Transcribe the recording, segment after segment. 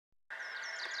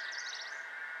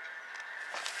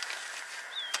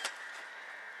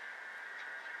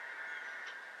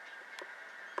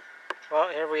Well,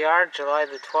 here we are, July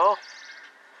the 12th.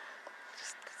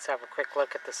 Let's have a quick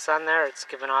look at the sun there. It's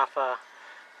giving off a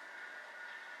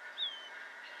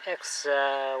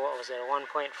what was it, a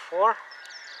 1.4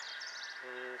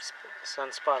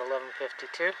 Sunspot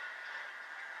 1152. It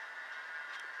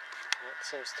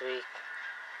seems to be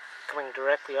coming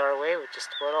directly our way with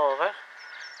just about all of it.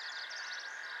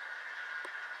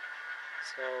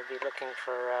 So we'll be looking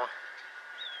for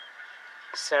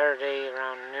Saturday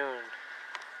around noon.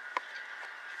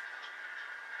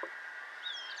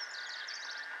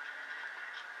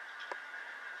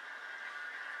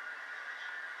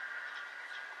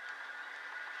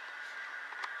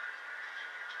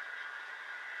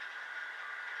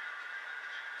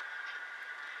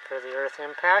 For the Earth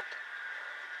impact,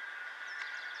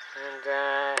 and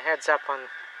heads up on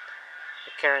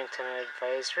the Carrington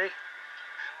advisory.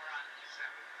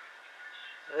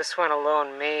 This one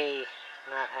alone may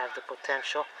not have the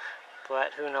potential,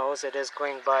 but who knows? It is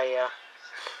going by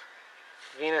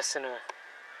Venus in a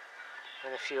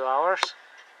few hours,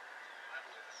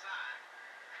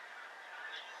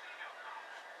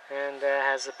 and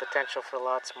has the potential for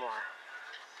lots more.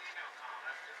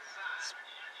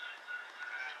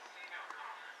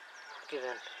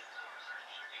 Given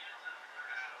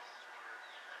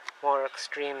more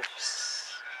extreme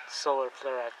solar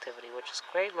flare activity, which is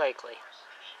quite likely.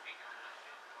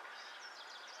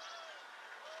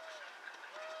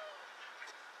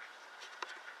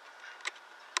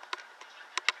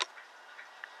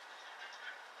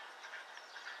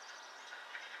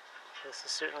 This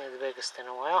is certainly the biggest in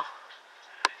a while,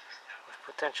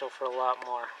 with potential for a lot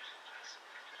more.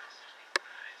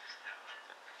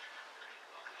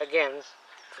 Again,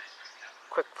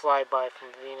 quick flyby from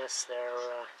Venus there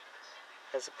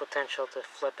has the potential to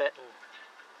flip it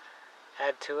and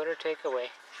add to it or take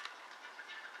away.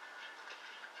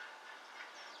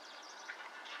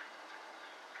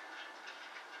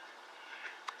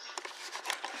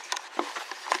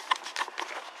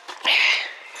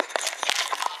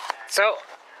 So,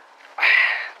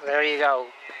 there you go.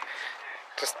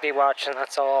 Just be watching,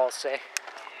 that's all I'll say.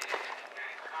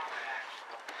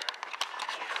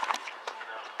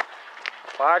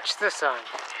 Watch the sun.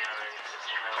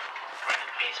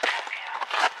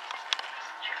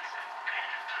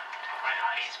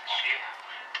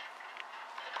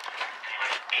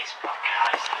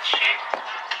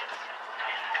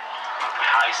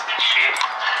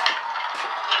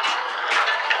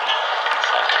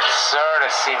 Sort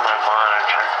of see my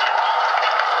monitor.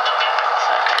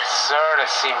 Sort of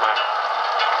see my.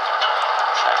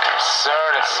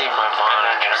 Sort of see my monitor.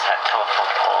 And there's that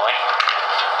telephone pole.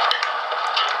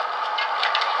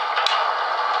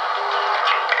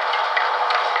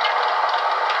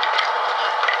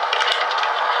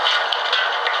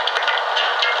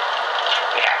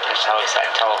 Yeah, there's always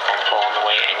that telephone pole on the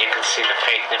way, and you can see the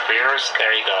fake Nibiru's.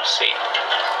 There you go. See,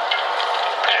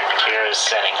 there, Nibiru is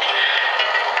setting.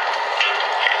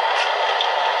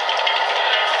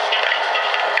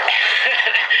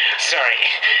 Sorry,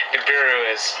 Nibiru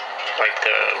is like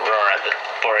the aurora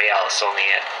borealis, only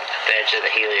at the edge of the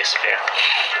heliosphere.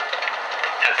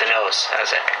 At the nose,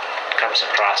 as it comes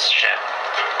across the ship.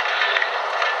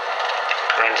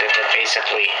 Runs into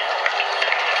basically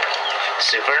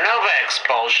supernova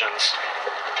expulsions.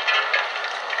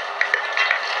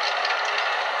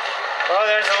 Well,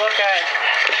 there's a look at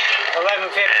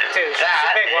 1152.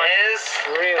 That a big one. is...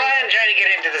 Really? Go ahead and try to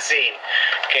get into the scene.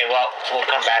 Okay, well, we'll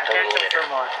come back a little later.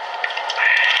 For more.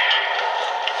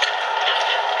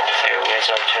 Okay, we might as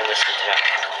well turn this into...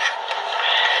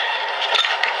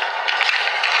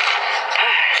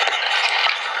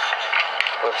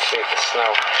 Let's see the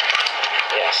snow.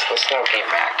 Yes, the snow came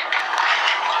back.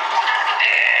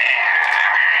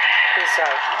 Peace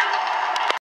out.